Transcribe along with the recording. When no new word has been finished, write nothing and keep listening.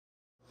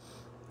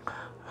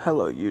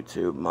Hello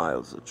YouTube,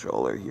 Miles the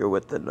Troller here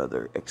with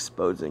another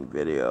exposing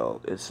video.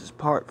 This is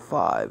part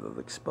 5 of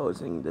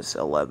exposing this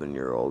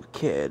 11-year-old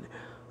kid.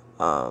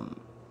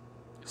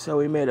 So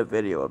he made a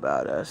video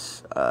about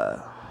us.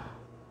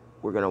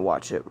 We're gonna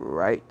watch it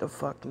right the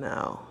fuck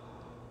now.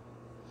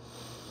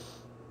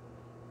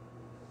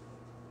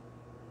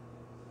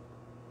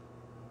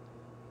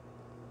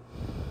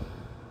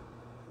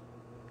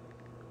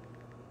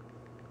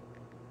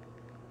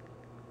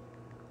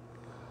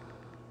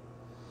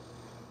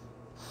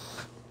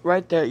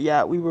 Right there,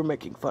 yeah, we were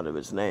making fun of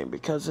his name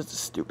because it's a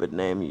stupid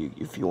name,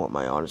 if you want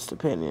my honest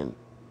opinion.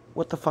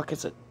 What the fuck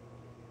is a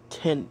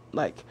tin,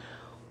 like,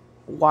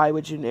 why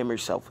would you name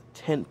yourself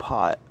Tin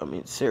Pot? I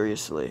mean,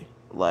 seriously,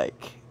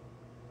 like,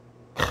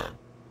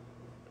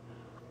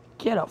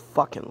 get a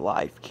fucking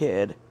life,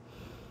 kid.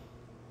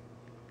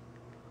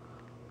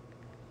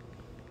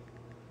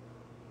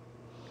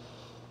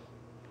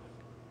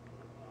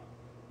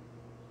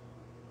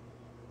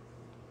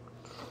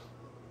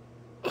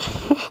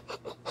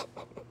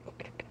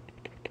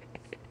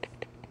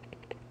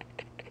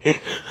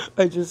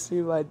 I just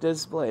see my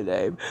display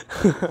name.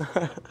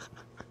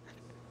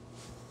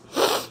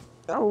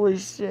 Holy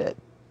shit.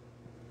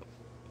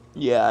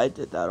 Yeah, I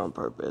did that on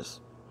purpose.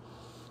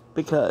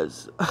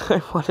 Because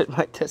I wanted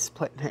my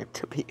display name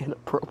to be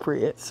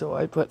inappropriate, so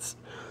I put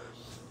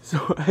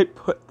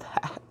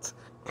that.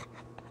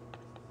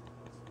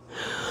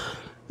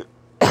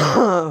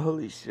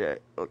 Holy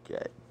shit.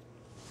 Okay.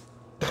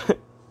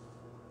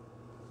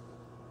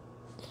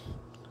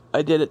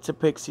 I did it to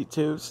Pixie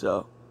too,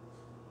 so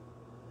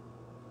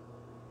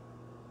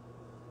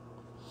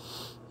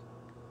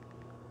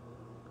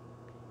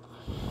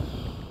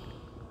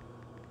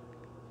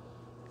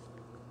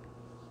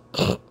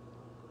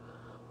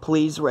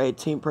please raid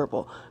Team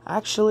Purple.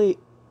 Actually,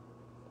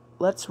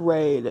 let's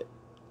raid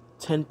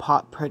Tin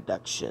Pot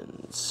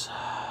Productions.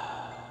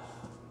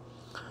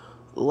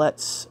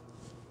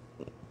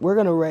 We're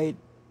gonna raid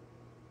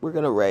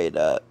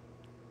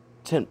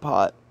Tin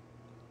Pot,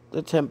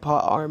 the Tin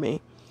Pot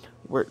Army.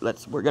 We're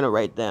gonna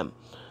raid them.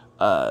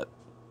 So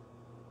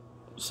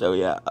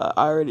yeah,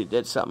 I already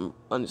did something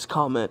on his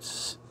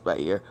comments right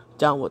here,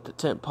 down with the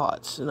Tin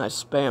Pots, and I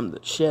spammed the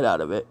shit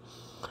out of it.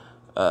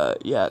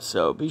 Yeah,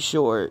 so be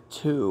sure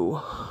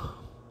to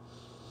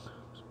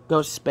go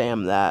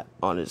spam that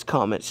on his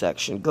comment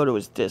section. Go to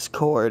his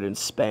Discord and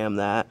spam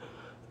that.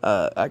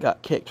 I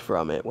got kicked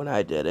from it when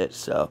I did it,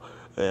 so,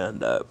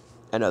 and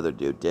another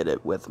dude did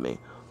it with me.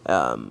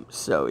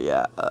 So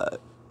yeah,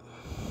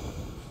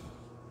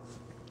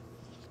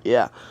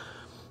 yeah,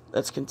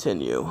 let's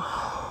continue.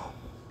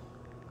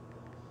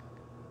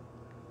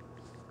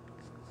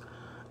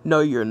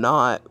 No, you're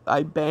not.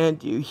 I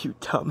banned you, you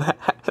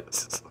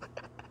dumbass.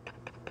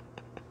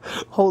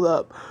 Hold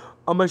up.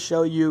 I'm gonna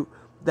show you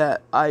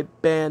that I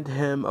banned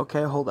him.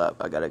 Okay, hold up.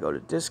 I gotta go to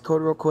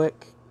Discord real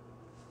quick.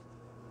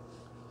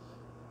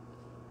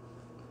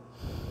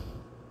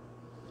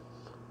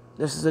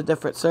 This is a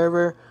different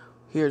server.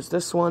 Here's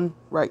this one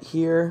right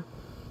here.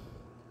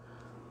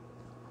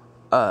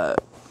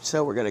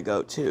 So we're gonna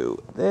go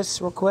to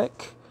this real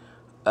quick.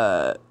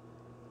 Let's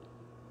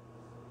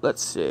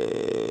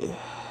see.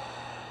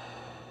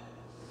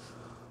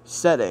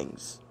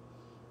 Settings.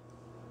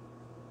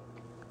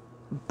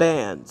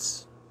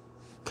 Bans.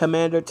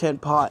 Commander Tin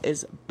Pot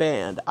is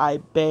banned. I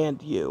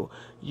banned you,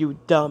 you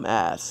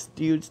dumbass.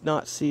 Do you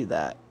not see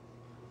that?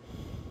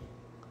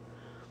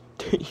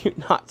 Do you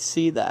not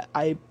see that?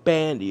 I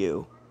banned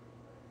you.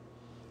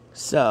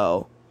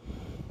 So,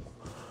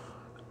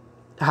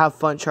 have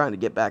fun trying to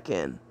get back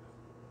in.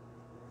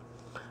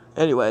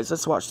 Anyways,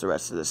 let's watch the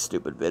rest of this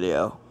stupid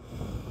video.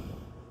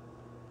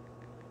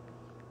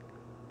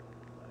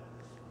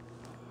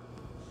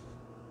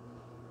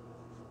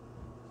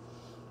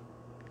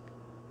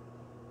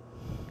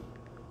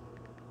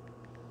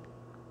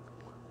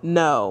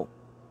 No.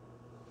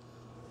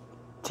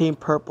 Team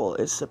Purple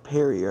is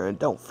superior, and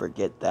don't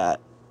forget that.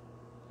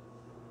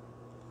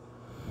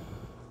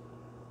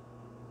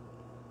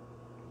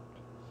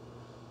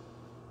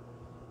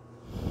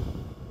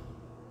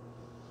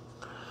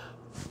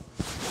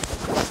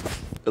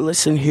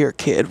 Listen here,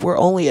 kid. We're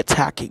only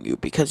attacking you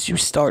because you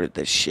started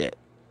this shit.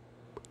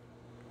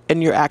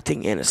 And you're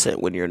acting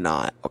innocent when you're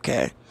not,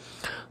 okay?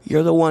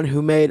 You're the one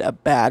who made a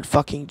bad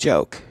fucking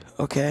joke,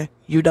 okay?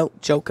 You don't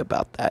joke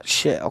about that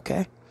shit,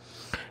 okay?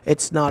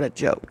 It's not a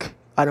joke.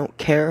 I don't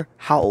care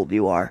how old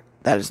you are.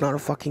 That is not a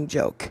fucking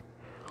joke.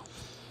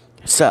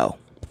 So,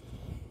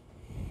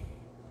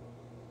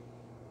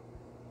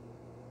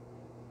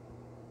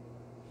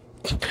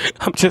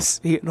 I'm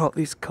just seeing all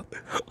these.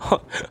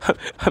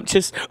 I'm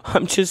just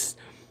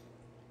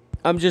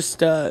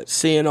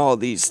seeing all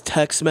these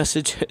text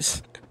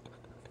messages,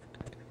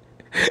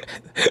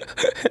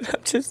 and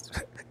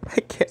I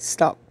can't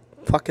stop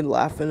fucking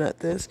laughing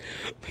at this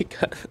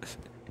because.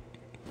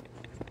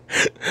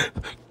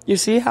 You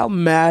see how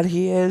mad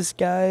he is,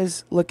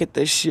 guys? Look at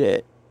this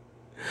shit.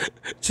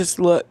 Just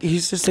look,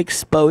 he's just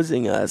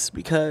exposing us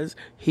because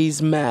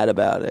he's mad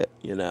about it,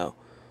 you know.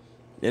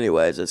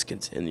 Anyways, let's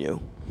continue.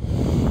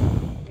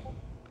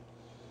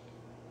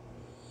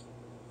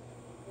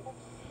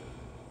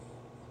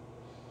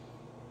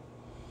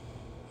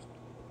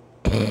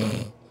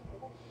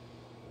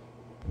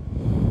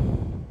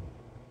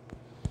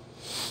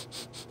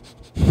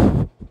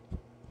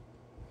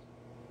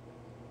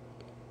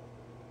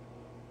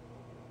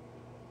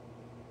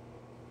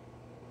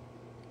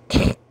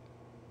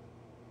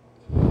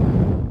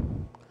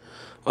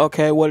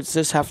 Okay, what does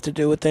this have to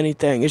do with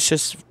anything? It's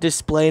just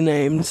display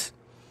names.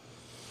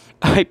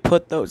 I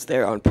put those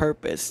there on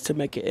purpose to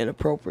make it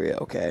inappropriate,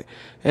 okay?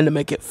 And to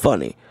make it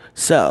funny.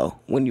 So,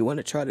 when you want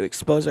to try to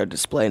expose our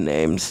display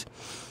names,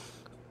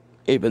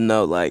 even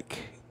though,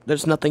 like,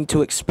 there's nothing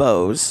to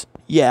expose,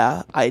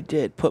 yeah, I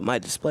did put my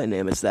display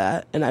name as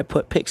that, and I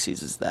put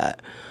Pixies as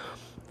that.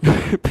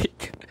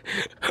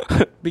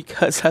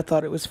 Because I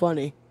thought it was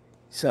funny.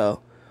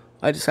 So,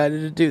 I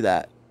decided to do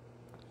that.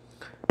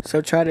 So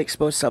try to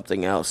expose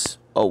something else.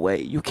 Oh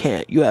wait, you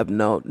can't. You have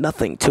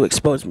nothing to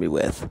expose me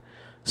with.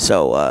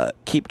 So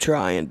keep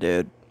trying,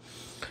 dude.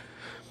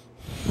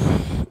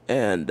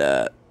 And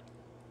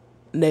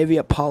Navy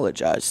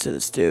apologized to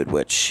this dude,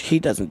 which he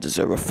doesn't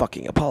deserve a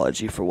fucking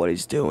apology for what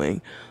he's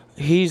doing.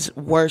 He's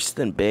worse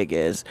than Big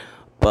is,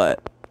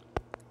 but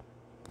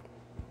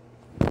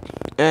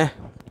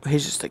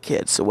he's just a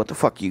kid, so what the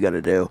fuck you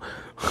gotta do?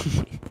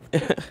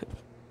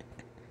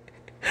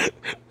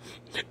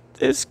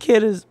 This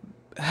kid is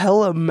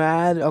hella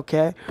mad,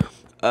 okay?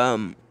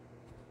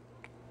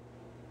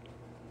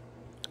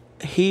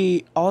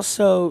 He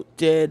also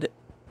did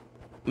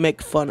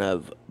make fun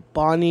of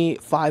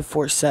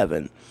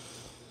Bonnie547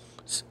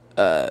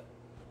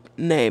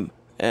 name,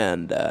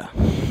 and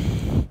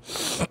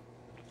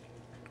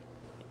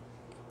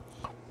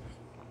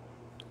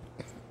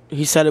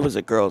he said it was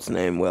a girl's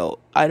name. Well,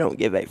 I don't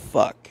give a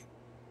fuck,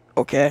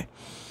 okay?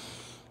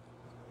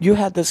 You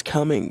had this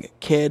coming,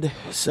 kid,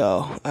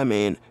 so, I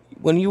mean,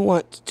 when you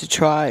want to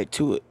try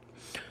to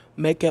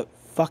make a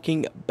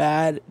fucking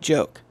bad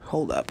joke,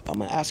 hold up, I'm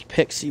gonna ask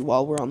Pixie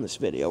while we're on this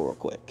video real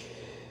quick.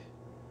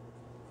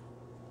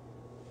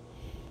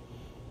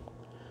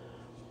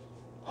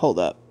 Hold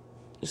up,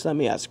 just let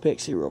me ask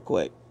Pixie real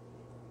quick.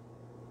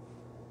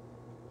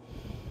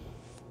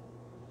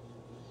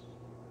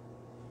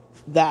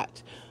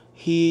 That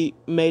he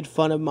made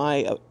fun of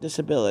my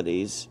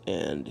disabilities,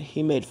 and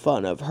he made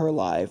fun of her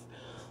life.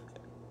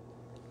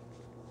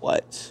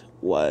 What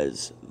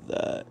was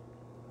the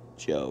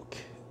joke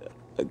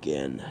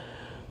again?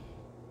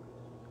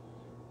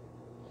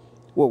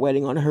 We're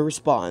waiting on her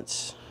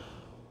response.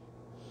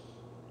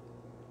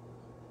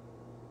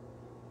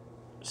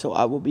 So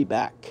I will be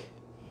back.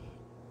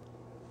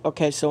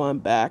 Okay, so I'm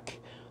back.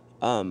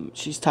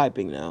 She's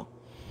typing now.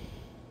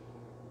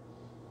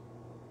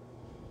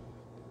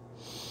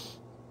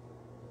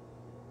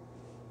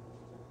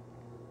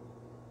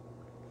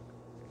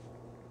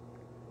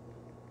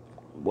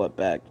 What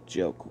back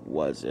joke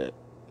was it?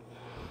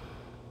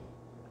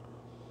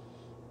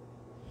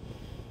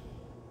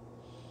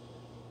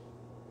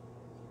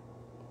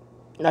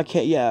 I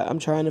can't, yeah, I'm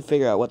trying to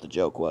figure out what the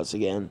joke was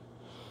again.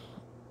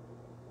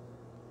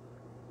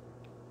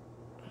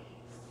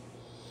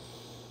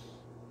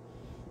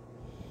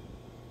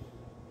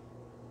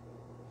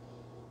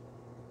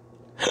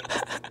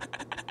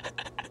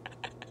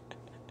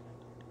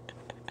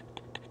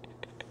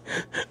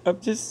 I'm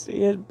just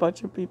seeing a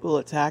bunch of people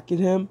attacking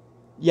him.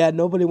 Yeah,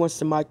 nobody wants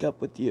to mic up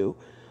with you.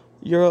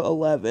 You're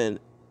 11.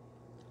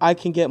 I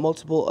can get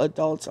multiple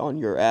adults on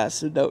your ass,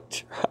 so don't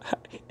try.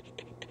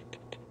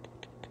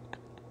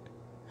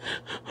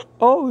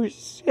 Oh,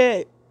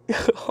 shit.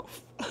 Oh,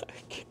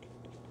 fuck.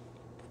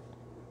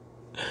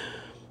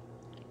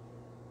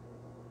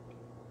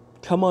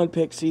 Come on,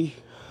 Pixie.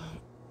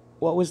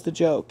 What was the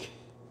joke?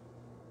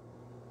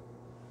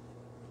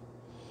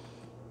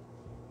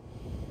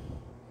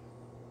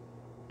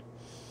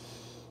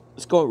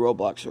 Let's go on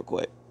Roblox real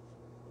quick.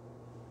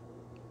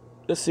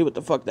 Let's see what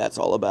the fuck that's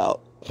all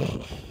about.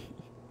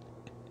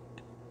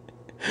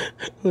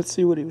 Let's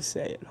see what he was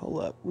saying.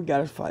 Hold up. We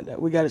gotta find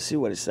out. We gotta see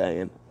what he's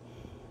saying.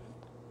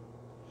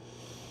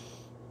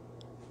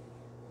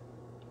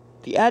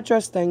 The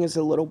address thing is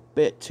a little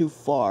bit too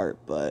far,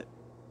 but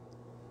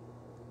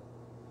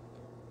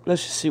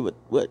let's just see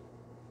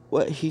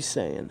what he's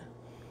saying.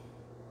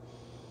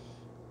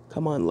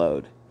 Come on,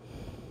 load.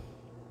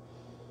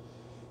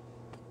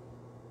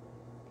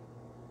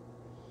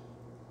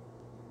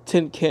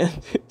 Tin can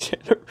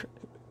generator.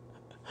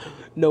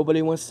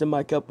 Nobody wants to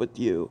mic up with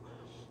you.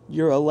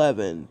 You're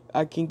 11.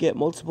 I can get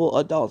multiple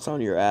adults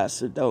on your ass,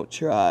 so don't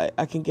try.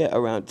 I can get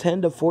around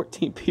 10 to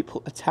 14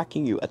 people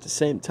attacking you at the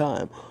same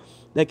time.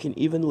 They can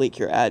even leak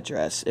your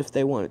address if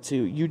they wanted to.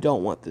 You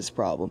don't want this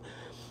problem.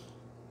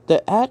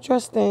 The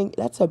address thing,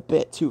 that's a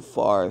bit too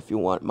far if you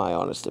want my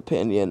honest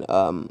opinion.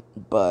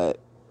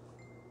 But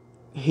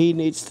he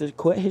needs to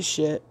quit his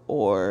shit,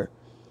 or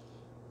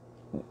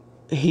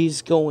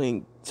he's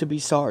going to be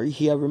sorry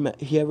he ever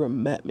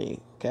met me,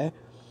 okay?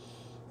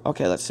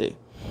 Okay, let's see.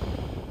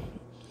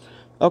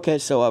 Okay,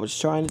 so I was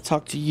trying to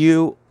talk to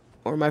you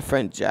or my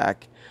friend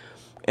Jack,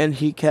 and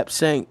he kept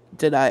saying,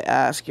 did I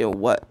ask you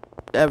what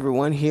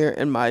everyone here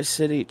in my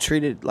city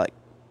treated like,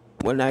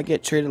 when I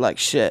get treated like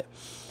shit?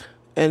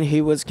 And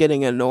he was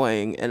getting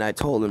annoying, and I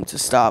told him to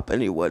stop,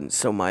 and he wouldn't,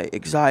 so my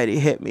anxiety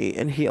hit me,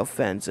 and he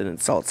offends and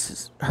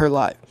insults her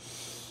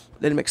life.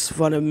 Then makes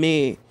fun of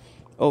me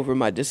over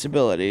my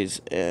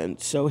disabilities, and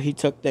so he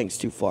took things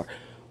too far.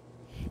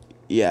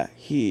 Yeah,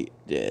 he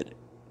did.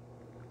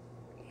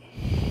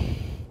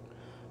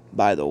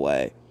 By the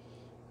way,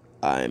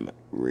 I'm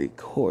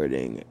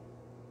recording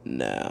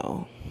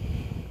now.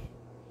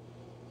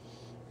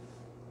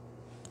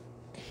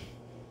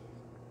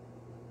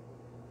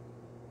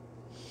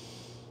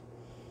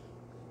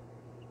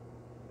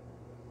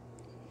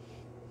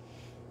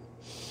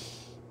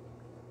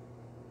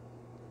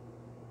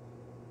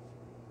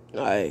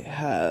 I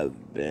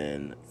have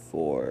been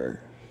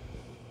for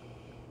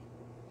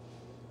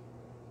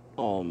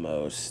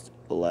almost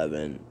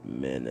 11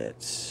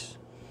 minutes.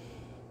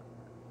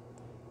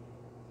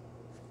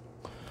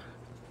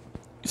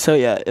 So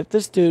yeah, if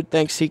this dude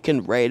thinks he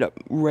can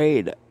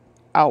raid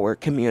our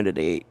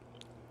community,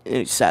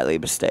 he's sadly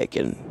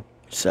mistaken.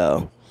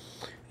 So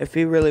if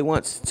he really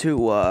wants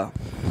to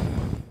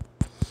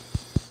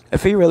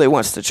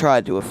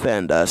try to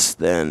offend us,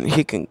 then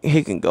he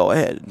can go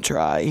ahead and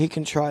try. He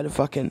can try to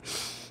fucking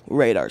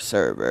raid our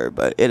server,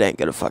 but it ain't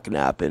gonna fucking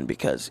happen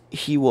because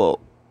he will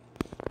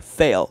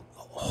fail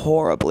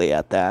horribly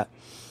at that.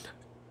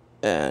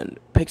 And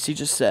Pixie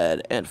just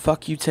said, and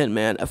fuck you, Tin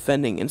Man,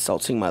 offending,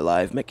 insulting my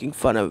life, making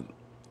fun of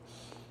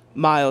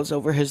Miles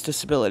over his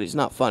disabilities.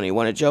 Not funny.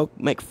 Want a joke?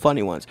 Make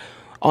funny ones.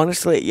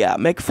 Honestly, yeah,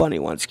 make funny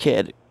ones,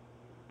 kid.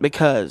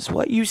 Because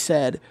what you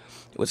said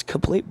was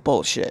complete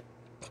bullshit.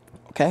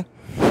 Okay?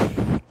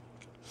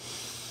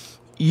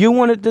 You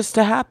wanted this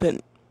to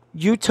happen.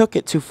 You took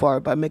it too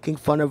far by making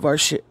fun of our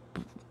shit,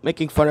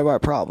 making fun of our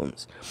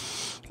problems.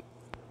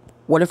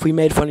 What if we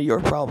made fun of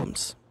your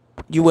problems?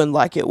 You wouldn't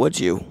like it, would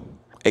you?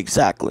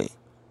 Exactly.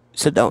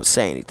 So don't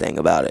say anything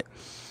about it.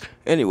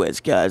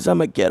 Anyways, guys, I'm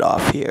gonna get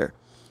off here.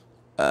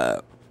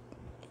 I'd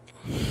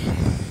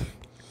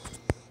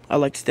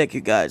like to thank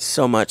you guys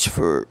so much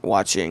for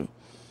watching.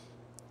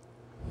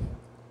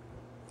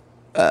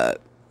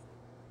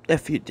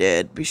 If you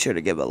did, be sure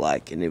to give a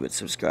like and even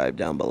subscribe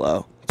down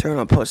below. Turn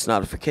on post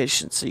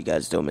notifications so you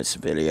guys don't miss a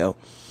video.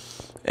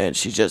 And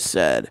she just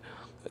said,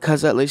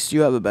 because at least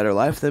you have a better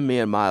life than me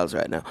and Miles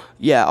right now.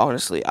 Yeah,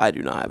 honestly, I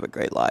do not have a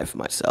great life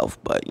myself,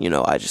 but, you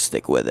know, I just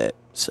stick with it.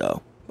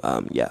 So,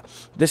 yeah.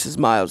 This is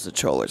Miles the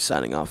Troller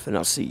signing off, and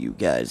I'll see you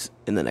guys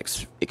in the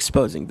next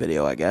exposing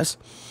video, I guess.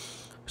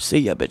 See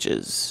ya,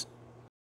 bitches.